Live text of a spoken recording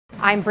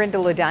I'm Brenda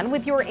LeDunn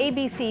with your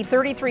ABC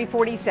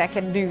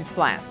 3340-second news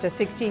blast. A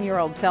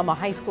 16-year-old Selma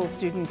High School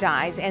student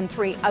dies and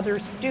 3 other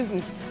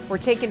students were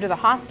taken to the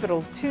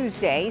hospital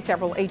Tuesday.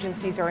 Several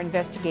agencies are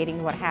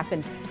investigating what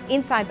happened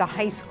inside the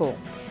high school.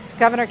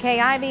 Governor Kay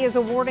Ivey is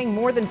awarding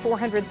more than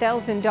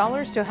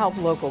 $400,000 to help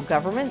local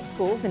government,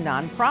 schools, and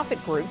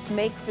nonprofit groups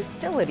make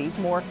facilities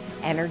more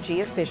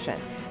energy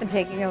efficient. And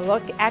taking a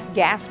look at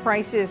gas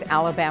prices,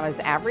 Alabama's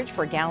average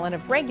for a gallon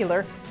of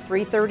regular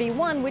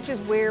 $3.31, which is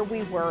where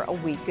we were a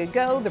week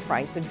ago. The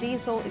price of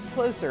diesel is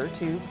closer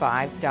to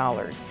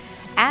 $5.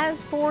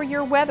 As for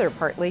your weather,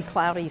 partly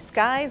cloudy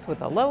skies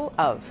with a low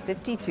of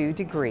 52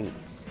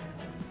 degrees.